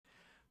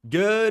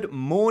Good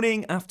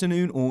morning,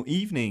 afternoon, or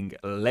evening,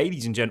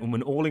 ladies and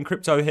gentlemen, all in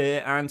crypto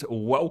here, and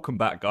welcome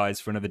back, guys,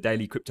 for another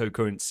daily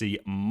cryptocurrency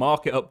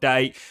market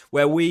update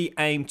where we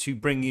aim to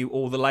bring you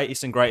all the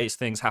latest and greatest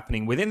things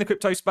happening within the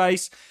crypto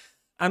space.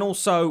 And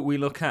also, we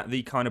look at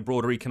the kind of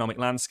broader economic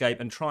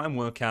landscape and try and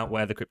work out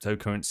where the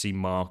cryptocurrency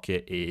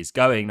market is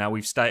going. Now,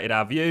 we've stated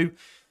our view.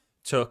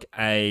 Took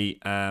a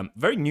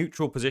very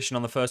neutral position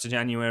on the 1st of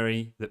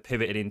January that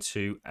pivoted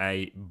into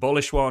a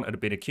bullish one and had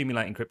been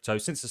accumulating crypto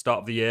since the start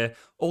of the year,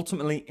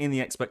 ultimately in the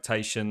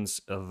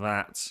expectations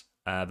that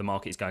the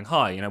market is going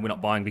high. You know, we're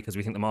not buying because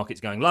we think the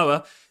market's going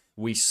lower.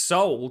 We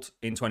sold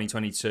in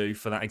 2022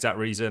 for that exact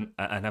reason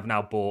and have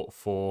now bought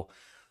for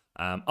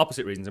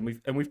opposite reasons,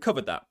 and we've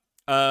covered that.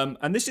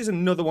 And this is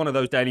another one of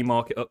those daily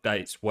market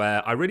updates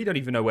where I really don't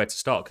even know where to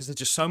start because there's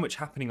just so much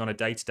happening on a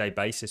day-to-day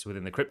basis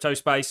within the crypto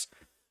space.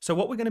 So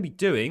what we're going to be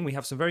doing, we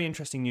have some very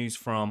interesting news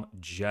from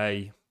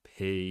JPMorgan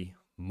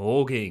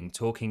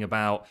talking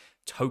about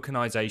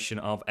tokenization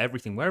of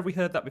everything. Where have we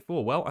heard that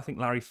before? Well, I think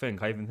Larry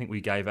Fink. I even think we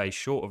gave a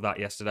short of that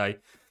yesterday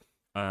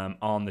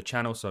on the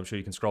channel. So I'm sure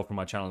you can scroll from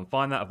my channel and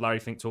find that of Larry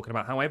Fink talking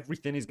about how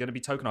everything is going to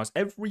be tokenized.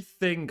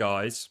 Everything,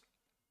 guys,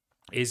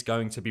 is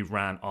going to be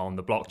ran on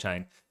the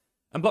blockchain.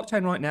 And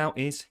blockchain right now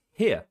is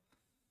here.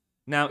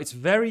 Now, it's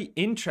very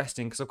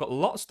interesting because I've got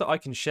lots that I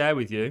can share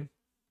with you.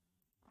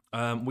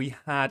 We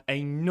had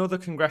another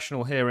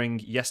congressional hearing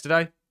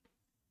yesterday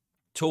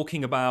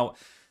talking about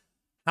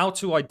how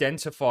to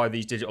identify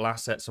these digital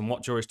assets and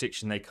what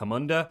jurisdiction they come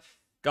under.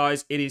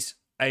 Guys, it is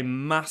a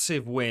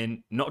massive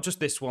win, not just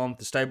this one,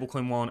 the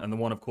stablecoin one, and the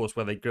one, of course,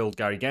 where they grilled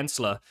Gary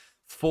Gensler,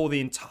 for the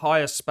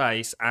entire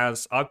space,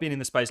 as I've been in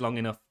the space long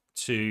enough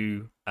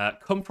to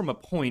come from a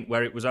point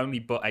where it was only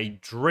but a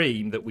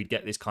dream that we'd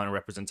get this kind of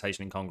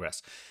representation in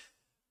Congress.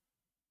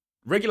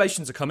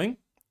 Regulations are coming.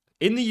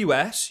 In the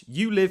US,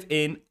 you live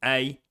in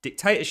a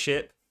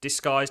dictatorship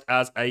disguised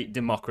as a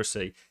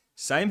democracy.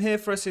 Same here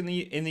for us in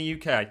the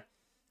UK.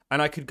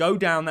 And I could go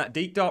down that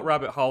deep, dark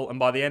rabbit hole and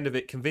by the end of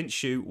it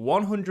convince you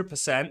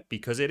 100%,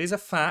 because it is a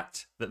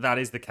fact, that that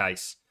is the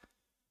case.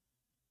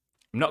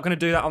 I'm not going to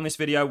do that on this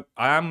video.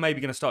 I am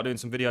maybe going to start doing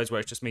some videos where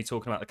it's just me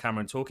talking about the camera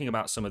and talking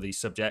about some of these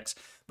subjects.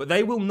 But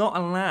they will not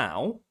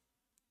allow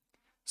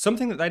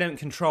something that they don't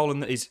control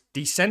and that is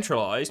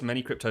decentralized.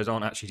 Many cryptos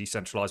aren't actually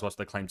decentralized whilst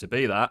they claim to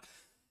be that.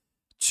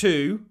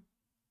 To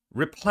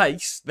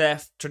replace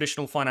their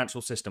traditional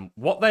financial system.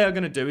 What they are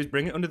going to do is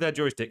bring it under their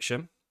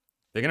jurisdiction.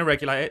 They're going to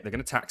regulate it, they're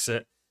going to tax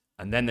it,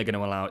 and then they're going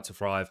to allow it to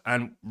thrive.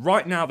 And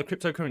right now, the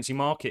cryptocurrency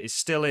market is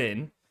still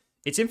in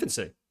its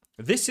infancy.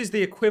 This is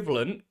the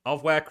equivalent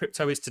of where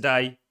crypto is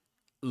today,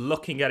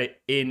 looking at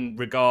it in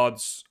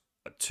regards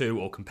to,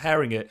 or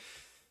comparing it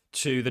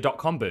to the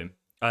dot-com boom.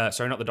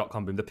 Sorry, not the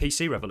dot-com boom, the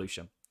PC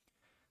revolution.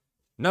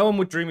 No one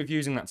would dream of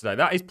using that today.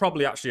 That is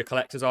probably actually a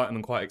collector's item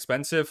and quite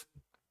expensive.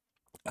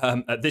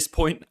 At this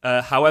point,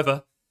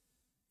 however,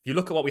 if you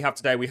look at what we have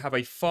today, we have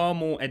a far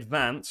more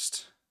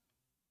advanced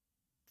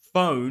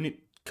phone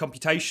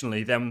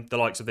computationally than the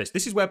likes of this.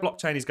 This is where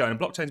blockchain is going, and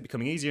blockchain is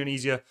becoming easier and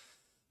easier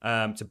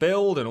to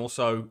build, and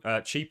also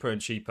cheaper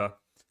and cheaper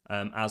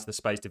as the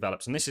space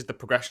develops. And this is the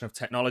progression of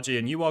technology,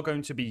 and you are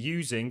going to be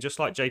using, just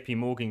like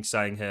JPMorgan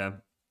saying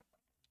here,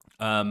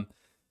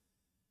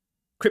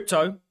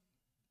 crypto,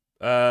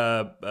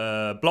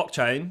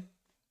 blockchain,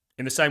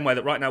 in the same way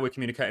that right now we're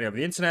communicating over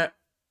the internet.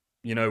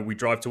 You know, we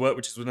drive to work,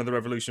 which is another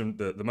revolution,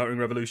 the motoring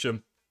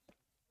revolution.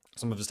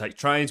 Some of us take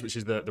trains, which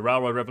is the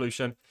railroad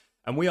revolution.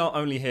 And we are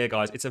only here,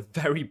 guys. It's a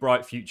very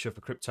bright future for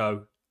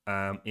crypto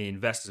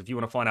investors. If you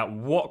want to find out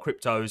what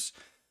cryptos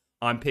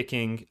I'm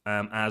picking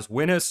as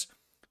winners,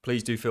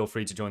 please do feel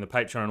free to join the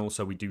Patreon. And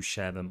also, we do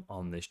share them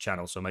on this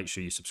channel, so make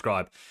sure you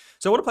subscribe.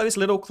 So I want to play this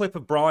little clip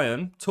of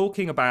Brian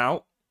talking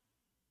about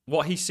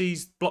what he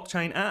sees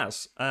blockchain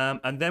as.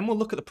 And then we'll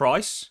look at the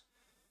price.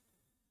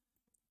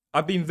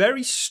 I've been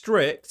very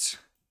strict.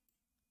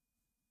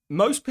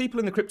 Most people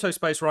in the crypto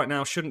space right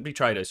now shouldn't be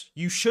traders.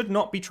 You should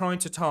not be trying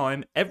to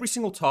time every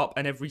single top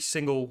and every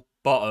single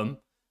bottom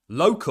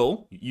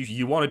local.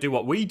 You want to do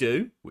what we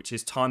do, which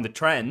is time the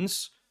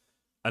trends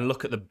and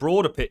look at the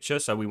broader picture.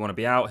 So we want to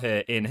be out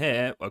here, in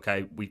here.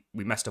 Okay, we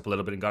messed up a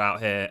little bit and got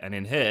out here and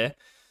in here.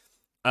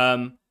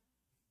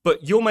 But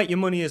you'll make your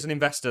money as an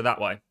investor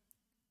that way.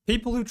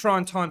 People who try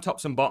and time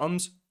tops and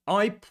bottoms,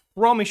 I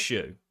promise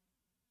you,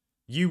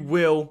 you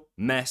will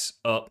mess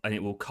up and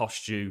it will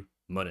cost you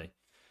money.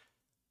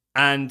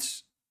 And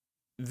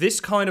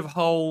this kind of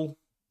whole,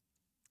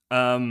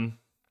 the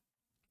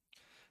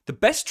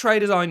best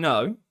traders I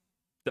know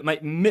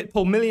that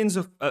pull millions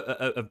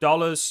of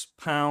dollars,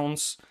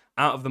 pounds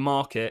out of the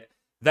market,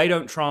 they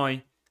don't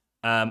try,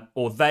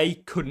 or they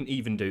couldn't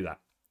even do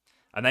that.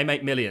 And they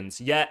make millions.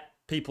 Yet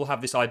people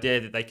have this idea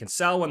that they can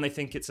sell when they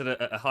think it's at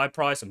a high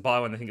price and buy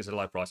when they think it's at a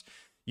low price.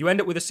 You end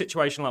up with a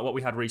situation like what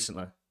we had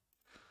recently.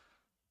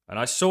 And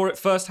I saw it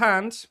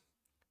firsthand.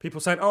 People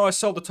saying, oh, I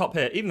sold the top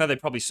here, even though they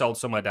probably sold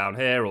somewhere down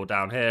here or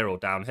down here or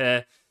down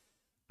here.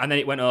 And then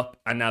it went up,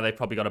 and now they've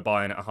probably got to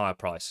buy in at a higher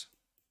price.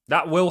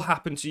 That will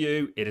happen to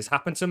you. It has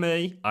happened to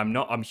me. I'm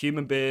a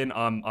human being.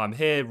 I'm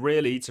here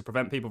really to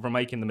prevent people from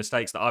making the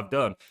mistakes that I've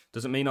done.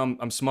 Doesn't mean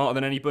I'm smarter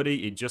than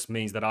anybody. It just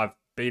means that I've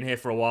been here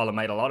for a while and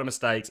made a lot of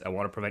mistakes. I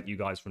want to prevent you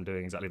guys from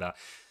doing exactly that.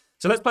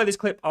 So let's play this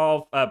clip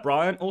of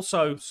Brian.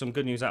 Also, some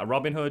good news out of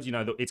Robinhood. You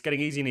know, it's getting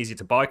easier and easier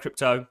to buy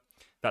crypto.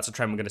 That's a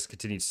trend we're going to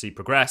continue to see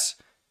progress.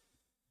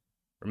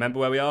 Remember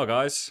where we are,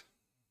 guys.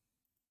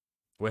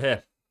 We're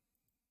here.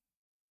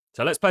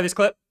 So let's play this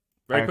clip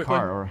very quickly. A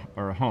car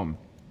or a home.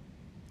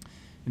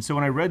 And so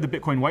when I read the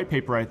Bitcoin white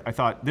paper, I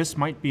thought this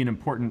might be an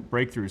important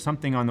breakthrough,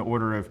 something on the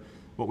order of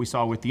what we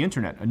saw with the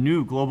internet, a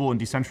new global and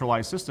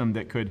decentralized system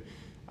that could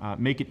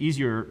make it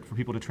easier for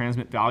people to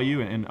transmit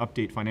value and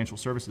update financial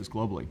services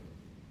globally.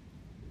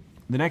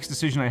 The next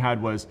decision I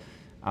had was,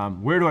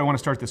 where do I want to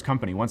start this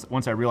company?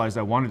 Once I realized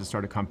I wanted to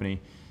start a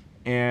company.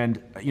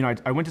 And you know,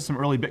 I went to some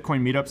early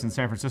Bitcoin meetups in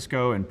San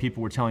Francisco, and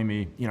people were telling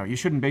me, you know, you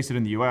shouldn't base it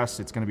in the US,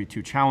 it's going to be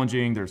too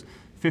challenging. There's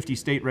 50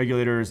 state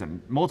regulators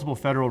and multiple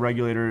federal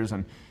regulators,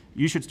 and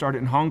you should start it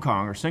in Hong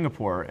Kong or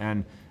Singapore.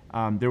 And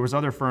there was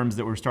other firms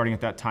that were starting at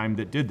that time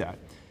that did that.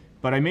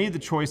 But I made the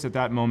choice at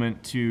that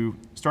moment to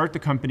start the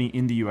company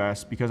in the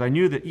US because I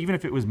knew that even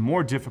if it was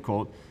more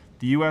difficult,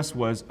 the US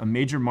was a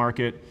major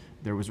market,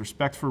 there was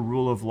respect for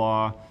rule of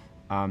law,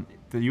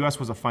 the US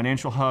was a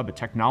financial hub, a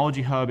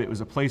technology hub. It was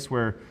a place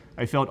where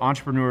I felt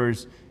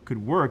entrepreneurs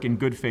could work in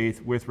good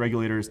faith with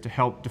regulators to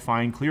help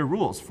define clear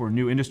rules for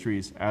new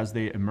industries as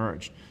they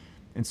emerged.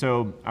 And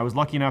so I was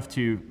lucky enough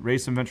to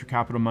raise some venture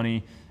capital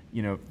money.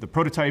 You know, the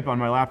prototype on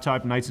my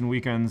laptop, nights and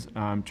weekends,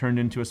 turned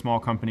into a small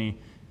company,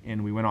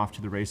 and we went off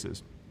to the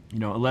races. You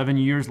know, 11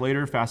 years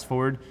later, fast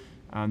forward,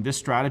 this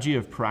strategy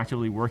of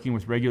proactively working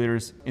with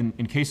regulators in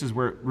cases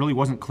where it really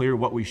wasn't clear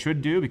what we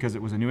should do because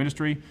it was a new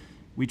industry,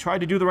 we tried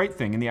to do the right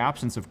thing in the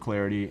absence of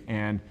clarity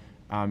and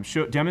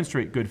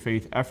demonstrate good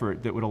faith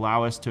effort that would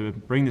allow us to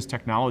bring this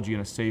technology in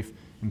a safe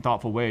and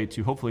thoughtful way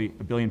to hopefully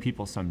 1 billion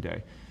people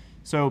someday.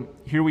 So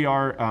here we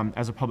are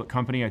as a public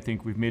company. I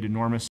think we've made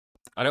enormous.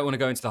 I don't want to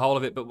go into the whole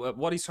of it, but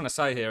what he's trying to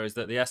say here is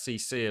that the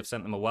SEC have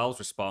sent them a Wells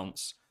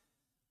response,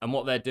 and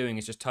what they're doing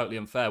is just totally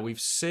unfair. We've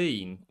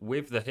seen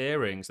with the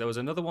hearings, there was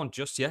another one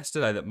just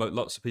yesterday that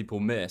lots of people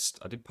missed.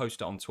 I did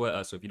post it on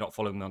Twitter, so if you're not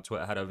following me on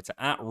Twitter, head over to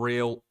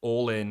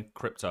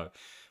 @RealAllInCrypto.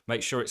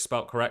 Make sure it's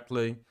spelled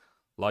correctly,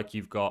 like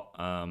you've got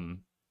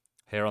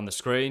here on the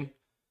screen.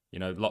 You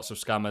know, lots of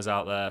scammers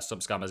out there. Some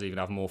scammers even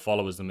have more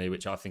followers than me,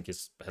 which I think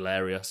is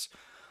hilarious.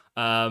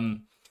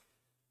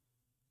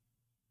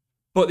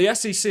 But the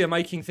SEC are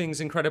making things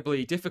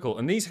incredibly difficult.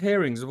 And these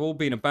hearings have all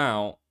been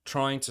about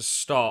trying to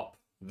stop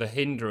the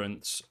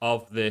hindrance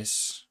of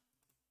this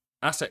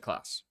asset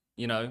class.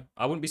 You know,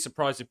 I wouldn't be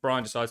surprised if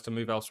Brian decides to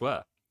move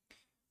elsewhere.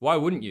 Why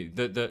wouldn't you?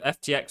 The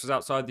FTX was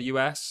outside the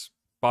US.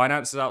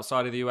 Binance is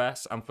outside of the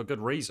US, and for good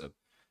reason.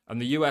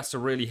 And the US are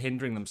really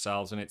hindering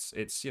themselves, and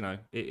it's you know,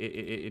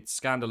 it's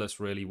scandalous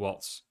really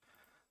what's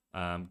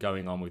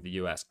going on with the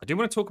US. I do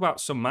want to talk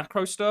about some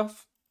macro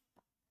stuff.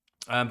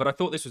 But I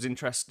thought this was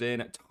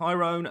interesting.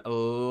 Tyrone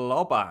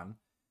Loban,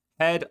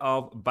 head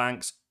of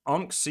bank's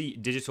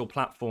Onxy digital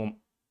platform,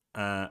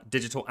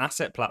 digital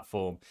asset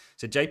platform,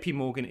 said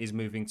JPMorgan is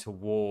moving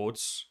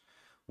towards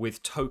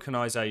with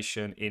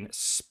tokenization in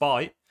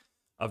spite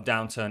of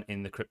downturn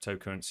in the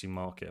cryptocurrency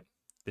market.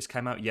 This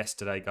came out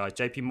yesterday, guys.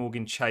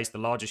 JPMorgan Chase, the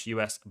largest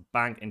US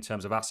bank in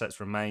terms of assets,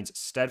 remains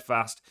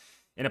steadfast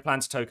in a plan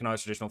to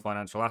tokenize traditional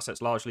financial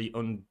assets, largely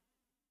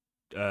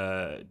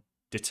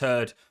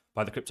undeterred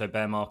by the crypto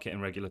bear market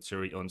and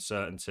regulatory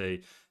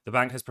uncertainty. The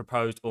bank has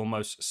proposed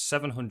almost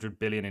 700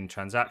 billion in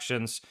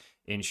transactions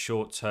in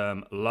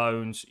short-term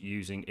loans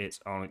using its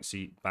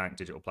Onxy Bank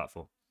digital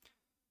platform.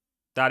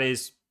 That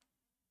is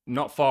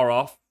not far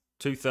off,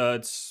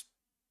 2/3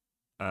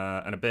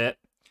 and a bit,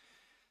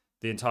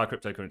 the entire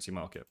cryptocurrency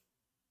market.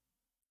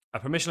 A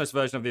permissionless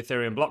version of the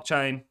Ethereum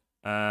blockchain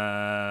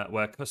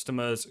where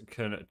customers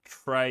can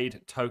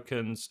trade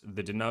tokens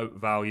that denote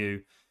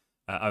value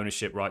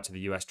ownership right to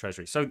the US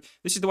Treasury. So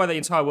this is the way the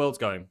entire world's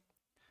going.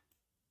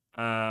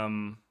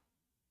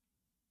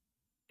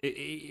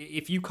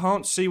 If you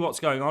can't see what's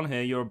going on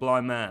here, you're a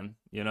blind man,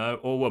 you know,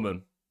 or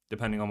woman,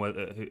 depending on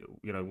whether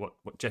you know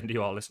what gender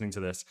you are listening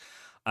to this.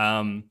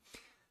 So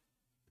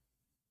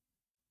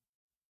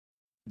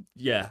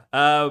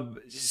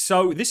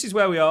this is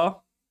where we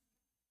are.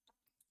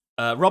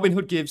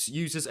 Robinhood gives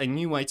users a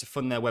new way to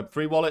fund their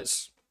Web3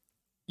 wallets.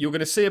 You're going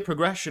to see a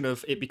progression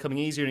of it becoming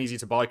easier and easier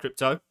to buy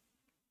crypto.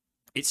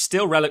 It's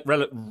still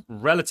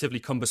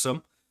relatively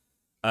cumbersome,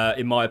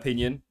 in my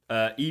opinion,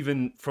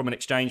 even from an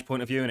exchange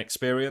point of view and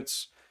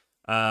experience.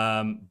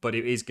 But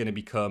it is going to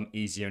become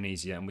easier and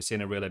easier, and we're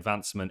seeing a real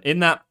advancement in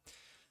that.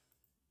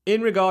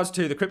 In regards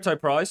to the crypto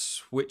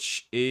price,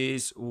 which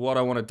is what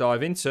I want to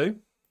dive into,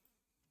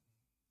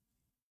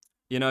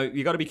 you know,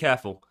 you got to be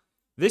careful.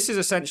 This is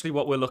essentially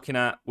what we're looking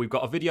at. We've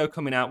got a video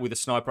coming out with a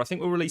sniper. I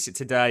think we'll release it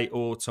today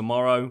or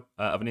tomorrow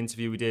of an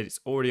interview we did. It's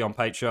already on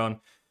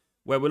Patreon,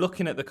 where we're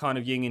looking at the kind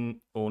of yin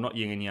and, or not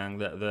yin and yang,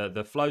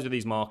 the flows of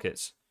these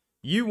markets.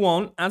 You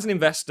want, as an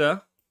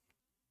investor,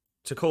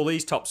 to call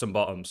these tops and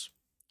bottoms.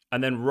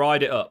 and then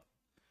ride it up.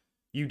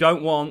 You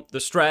don't want the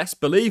stress,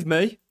 believe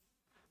me.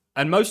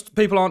 And most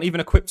people aren't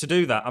even equipped to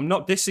do that. I'm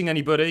not dissing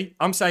anybody.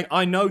 I'm saying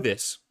I know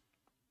this.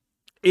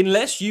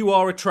 Unless you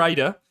are a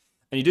trader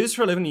and you do this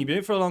for a living, you've been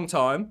doing it for a long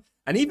time,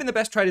 and even the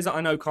best traders that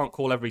I know can't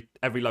call every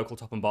local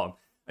top and bottom.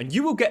 And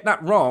you will get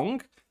that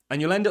wrong, and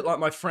you'll end up like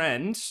my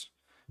friend,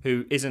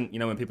 who isn't,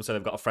 when people say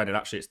they've got a friend and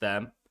actually it's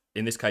them.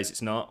 In this case,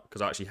 it's not,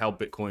 because I actually held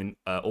Bitcoin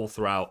all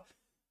throughout,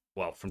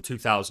 well, from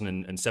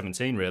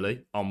 2017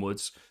 really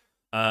onwards.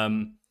 But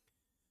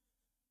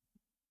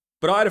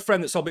I had a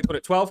friend that sold Bitcoin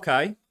at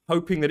 12K,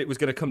 hoping that it was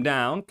going to come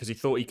down because he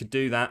thought he could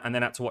do that, and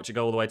then had to watch it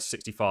go all the way to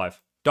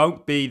 65.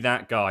 Don't be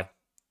that guy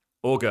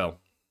or girl.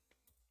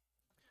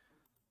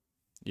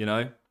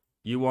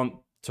 You want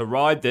to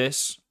ride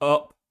this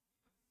up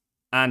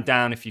and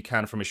down if you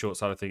can from a short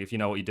side of thing, if you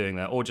know what you're doing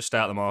there, or just stay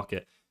out of the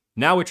market.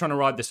 Now we're trying to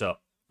ride this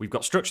up. We've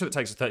got structure that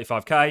takes us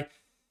 35K.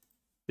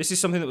 This is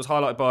something that was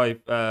highlighted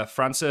by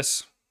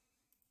Francis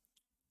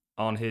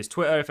on his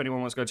Twitter, if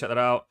anyone wants to go check that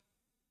out,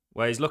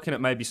 where he's looking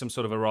at maybe some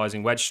sort of a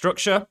rising wedge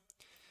structure.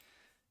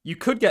 You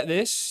could get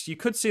this. You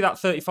could see that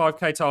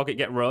 35K target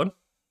get run,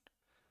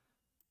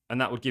 and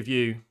that would give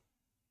you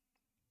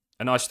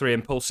a nice 3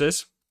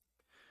 impulses.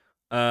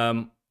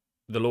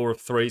 The law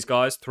of threes,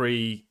 guys.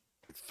 Threes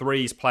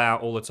play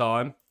out all the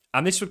time.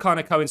 And this would kind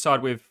of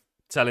coincide with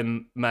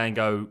telling May and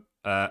go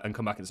and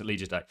come back at St.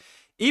 Legis Day.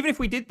 Even if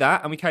we did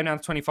that and we came down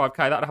to 25K,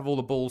 that would have all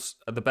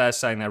the bears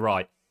saying they're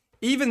right.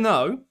 Even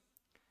though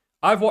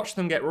I've watched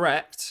them get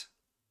wrecked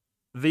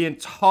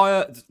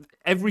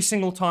every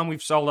single time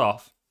we've sold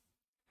off.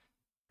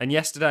 And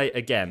yesterday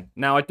again.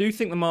 Now, I do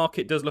think the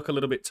market does look a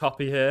little bit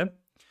toppy here.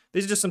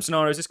 These are just some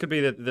scenarios. This could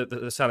be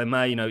the sell in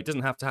May. It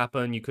doesn't have to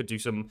happen. You could do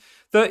some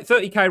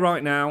 30K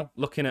right now,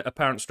 looking at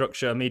apparent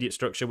structure, immediate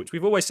structure, which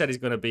we've always said is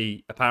going to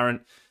be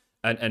apparent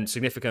and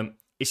significant.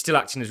 It's still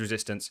acting as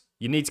resistance.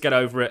 You need to get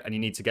over it and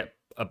you need to get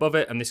above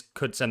it, and this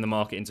could send the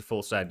market into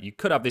full send. You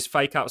could have this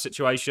fake out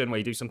situation where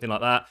you do something like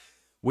that.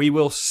 We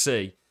will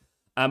see.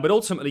 But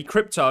ultimately,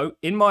 crypto,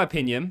 in my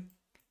opinion,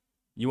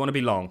 you want to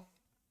be long.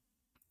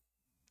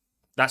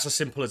 That's as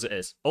simple as it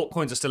is.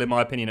 Altcoins are still, in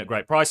my opinion, at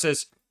great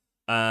prices.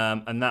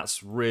 And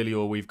that's really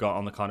all we've got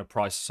on the kind of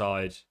price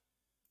side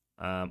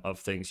of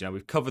things.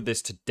 We've covered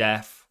this to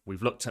death.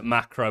 We've looked at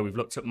macro, we've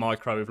looked at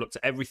micro, we've looked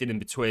at everything in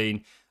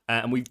between.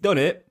 And we've done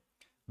it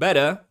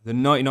better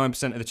than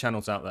 99% of the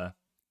channels out there.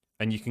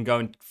 And you can go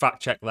and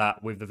fact check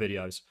that with the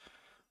videos.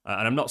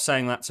 And I'm not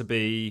saying that to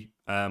be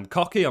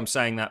cocky. I'm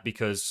saying that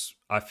because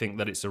I think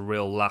that it's a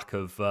real lack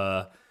of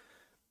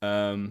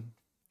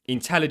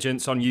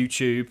intelligence on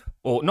YouTube.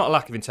 Or not a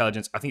lack of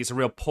intelligence. I think it's a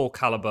real poor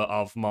caliber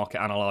of market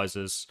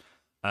analyzers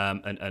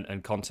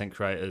and content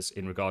creators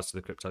in regards to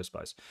the crypto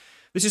space.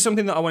 This is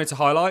something that I wanted to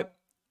highlight.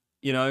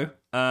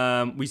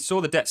 We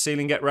saw the debt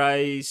ceiling get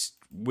raised.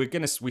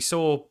 We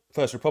saw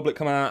First Republic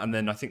come out, and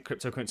then I think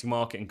cryptocurrency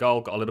market and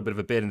gold got a little bit of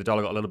a bid, and the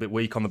dollar got a little bit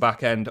weak on the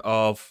back end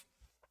of,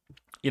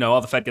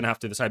 are the Fed going to have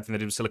to do the same thing they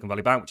did with Silicon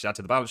Valley Bank, which is add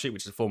to the balance sheet,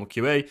 which is a form of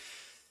QE.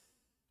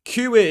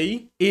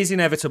 QE is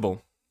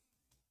inevitable,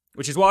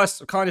 which is why I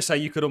kind of say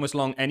you could almost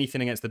long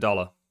anything against the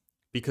dollar,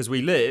 because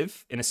we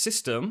live in a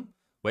system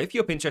where if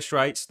you up interest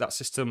rates, that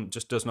system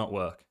just does not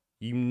work.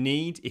 You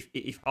need,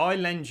 if I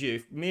lend you,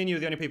 if me and you are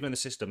the only people in the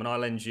system, and I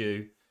lend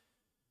you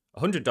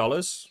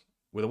 $100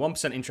 with a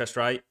 1% interest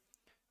rate,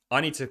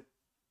 I need to,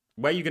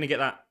 where are you going to get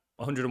that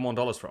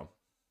 $101 from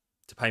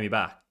to pay me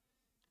back?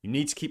 You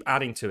need to keep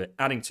adding to it,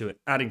 adding to it,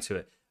 adding to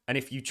it. And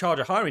if you charge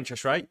a higher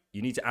interest rate,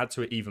 you need to add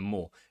to it even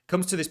more. It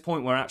comes to this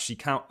point where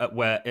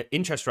where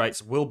interest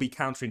rates will be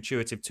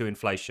counterintuitive to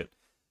inflation.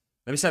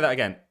 Let me say that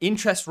again.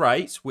 Interest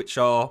rates, which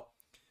are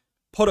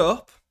put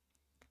up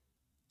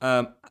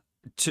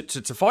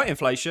to fight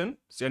inflation,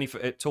 it's the only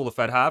tool the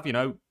Fed have.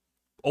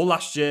 All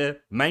last year,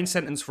 main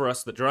sentence for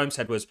us that Jerome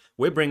said was,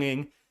 we're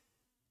bringing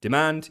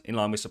demand in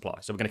line with supply.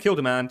 So we're going to kill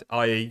demand,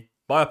 i.e.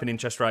 buy up in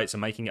interest rates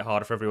and making it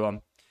harder for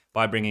everyone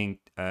by bringing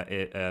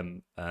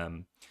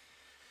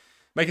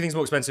making things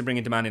more expensive,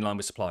 bringing demand in line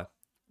with supply.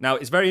 Now,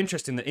 it's very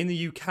interesting that in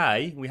the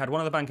UK, we had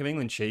one of the Bank of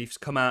England chiefs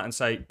come out and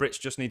say, Brits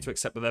just need to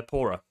accept that they're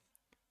poorer.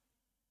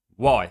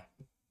 Why?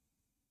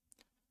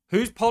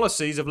 Whose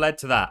policies have led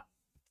to that?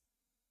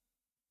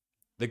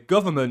 The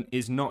government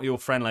is not your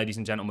friend, ladies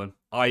and gentlemen.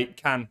 I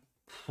can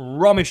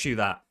promise you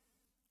that.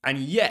 And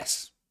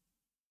yes,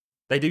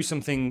 they do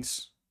some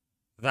things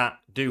that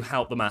do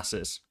help the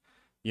masses.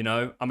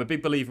 I'm a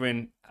big believer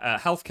in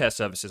healthcare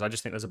services. I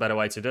just think there's a better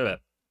way to do it.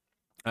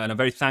 And I'm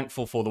very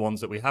thankful for the ones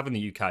that we have in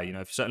the UK,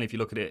 certainly if you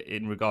look at it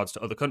in regards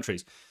to other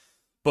countries.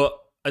 But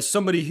as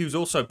somebody who's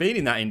also been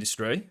in that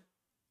industry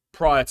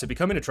prior to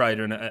becoming a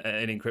trader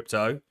and in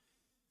crypto,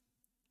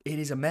 it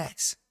is a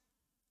mess.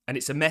 And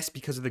it's a mess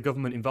because of the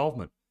government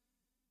involvement.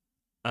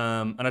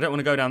 And I don't want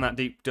to go down that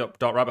deep, dark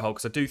rabbit hole,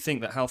 because I do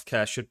think that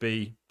healthcare should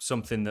be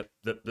something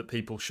that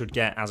people should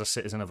get as a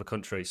citizen of a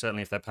country,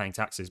 certainly if they're paying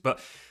taxes.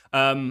 But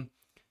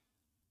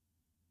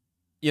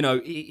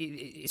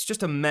it's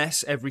just a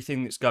mess,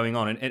 everything that's going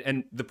on.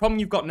 And the problem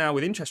you've got now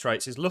with interest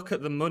rates is look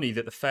at the money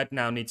that the Fed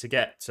now need to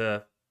get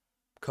to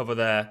cover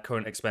their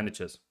current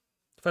expenditures.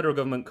 Federal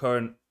government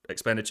current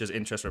expenditures,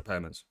 interest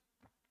repayments.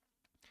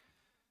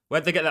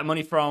 Where'd they get that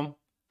money from?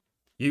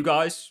 You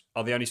guys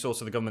are the only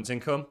source of the government's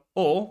income,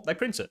 or they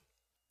print it.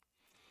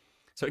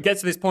 So it gets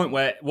to this point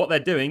where what they're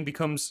doing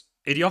becomes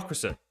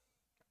idiocracy.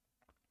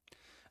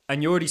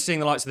 And you're already seeing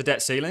the lights of the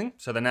debt ceiling.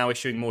 So they're now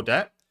issuing more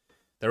debt.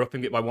 They're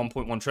upping it by 1.1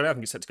 trillion. I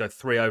think it's set to go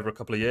 3 over a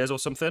couple of years or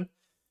something.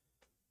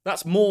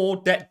 That's more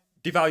debt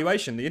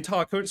devaluation. The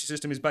entire currency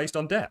system is based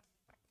on debt.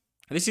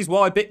 And this is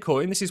why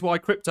Bitcoin, this is why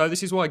crypto,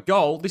 this is why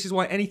gold, this is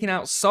why anything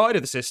outside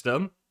of the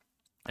system,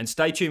 and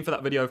stay tuned for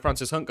that video of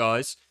Francis Hunt,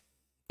 guys,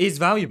 is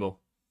valuable.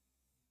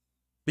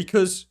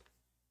 Because,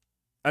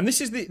 and this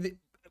is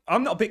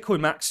I'm not a Bitcoin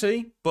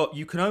maxi, but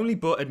you can only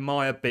but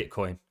admire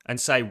Bitcoin and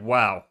say,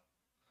 wow,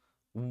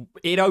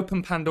 it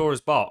opened Pandora's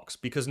box.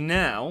 Because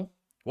now,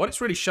 what it's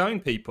really showing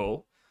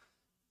people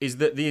is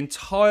that the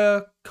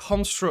entire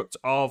construct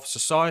of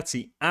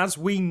society as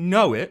we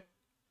know it,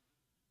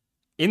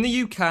 in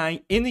the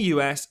UK, in the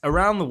US,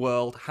 around the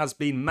world, has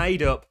been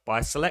made up by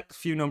a select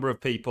few number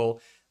of people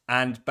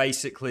and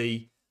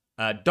basically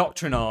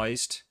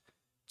doctrinized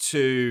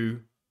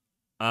to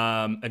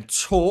and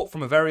taught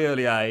from a very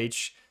early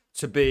age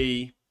to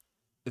be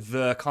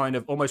the kind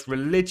of almost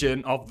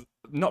religion of,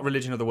 not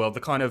religion of the world, the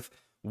kind of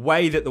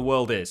way that the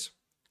world is.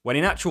 When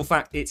in actual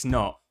fact, it's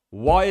not.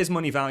 Why is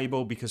money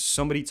valuable? Because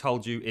somebody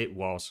told you it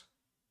was.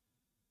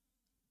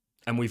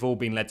 And we've all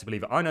been led to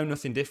believe it. I know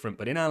nothing different,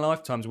 but in our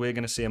lifetimes, we're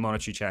going to see a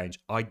monetary change.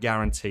 I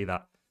guarantee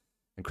that.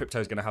 And crypto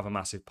is going to have a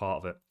massive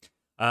part of it.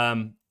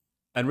 And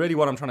really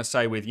what I'm trying to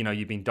say with, you know,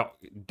 you've been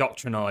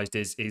doctrinized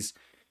is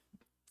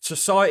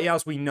society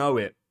as we know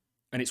it.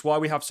 And it's why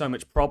we have so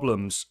much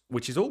problems,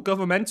 which is all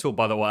governmental,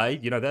 by the way.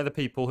 You know, they're the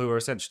people who are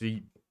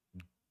essentially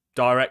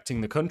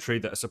directing the country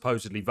that are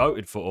supposedly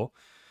voted for.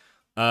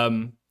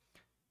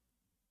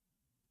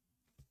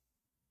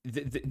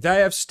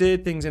 They have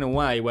steered things in a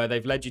way where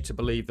they've led you to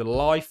believe the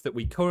life that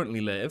we currently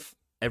live,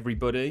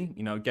 everybody,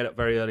 you know, get up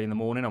very early in the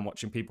morning. I'm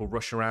watching people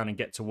rush around and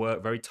get to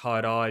work very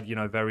tired-eyed, you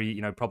know, very,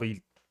 you know,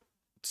 probably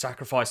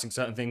sacrificing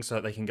certain things so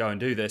that they can go and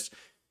do this.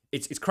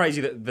 It's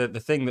crazy that the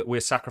thing that we're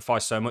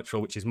sacrificed so much for,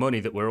 which is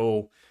money that we're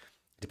all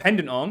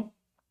dependent on,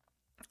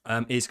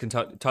 is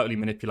totally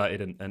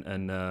manipulated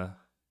and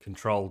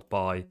controlled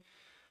by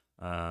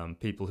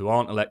people who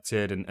aren't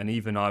elected. And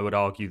even I would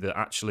argue that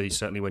actually,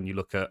 certainly when you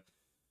look at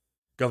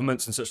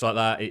governments and such like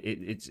that,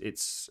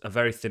 it's a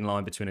very thin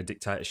line between a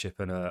dictatorship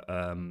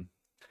and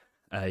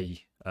a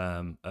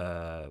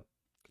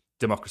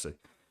democracy.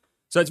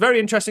 So it's very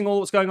interesting all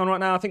what's going on right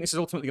now. I think this is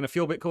ultimately going to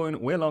fuel Bitcoin.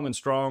 We're long and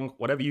strong.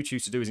 Whatever you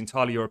choose to do is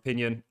entirely your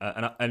opinion.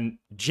 And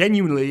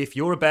genuinely, if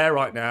you're a bear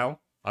right now,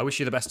 I wish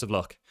you the best of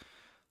luck.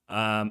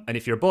 And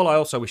if you're a bull, I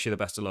also wish you the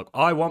best of luck.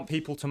 I want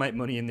people to make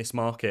money in this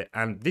market.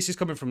 And this is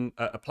coming from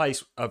a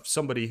place of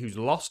somebody who's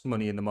lost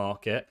money in the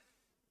market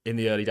in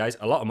the early days.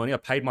 A lot of money. I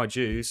paid my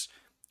dues.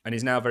 And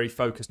is now very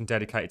focused and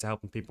dedicated to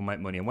helping people make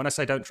money. And when I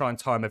say don't try and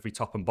time every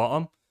top and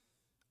bottom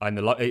in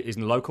the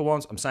local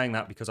ones, I'm saying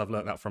that because I've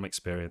learned that from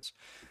experience.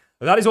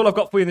 But that is all I've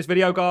got for you in this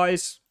video,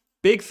 guys.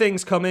 Big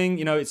things coming.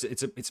 You know,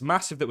 it's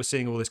massive that we're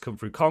seeing all this come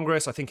through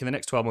Congress. I think in the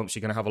next 12 months,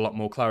 you're going to have a lot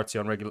more clarity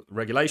on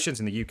regulations.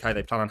 In the UK,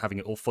 they plan on having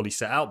it all fully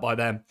set out by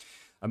then.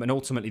 And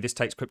ultimately, this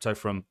takes crypto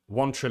from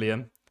 1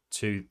 trillion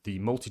to the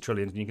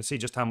multi-trillions. And you can see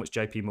just how much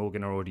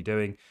JPMorgan are already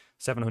doing.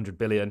 700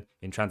 billion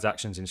in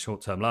transactions in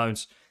short-term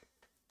loans.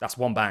 That's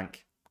one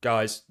bank.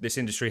 Guys, this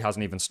industry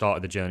hasn't even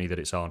started the journey that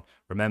it's on.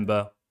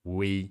 Remember,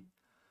 we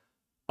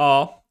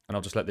are, and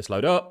I'll just let this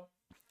load up,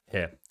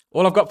 here.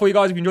 All I've got for you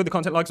guys, if you enjoyed the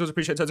content, like, always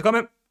appreciate it, a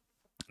comment,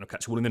 and I'll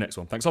catch you all in the next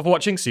one. Thanks all for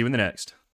watching. See you in the next.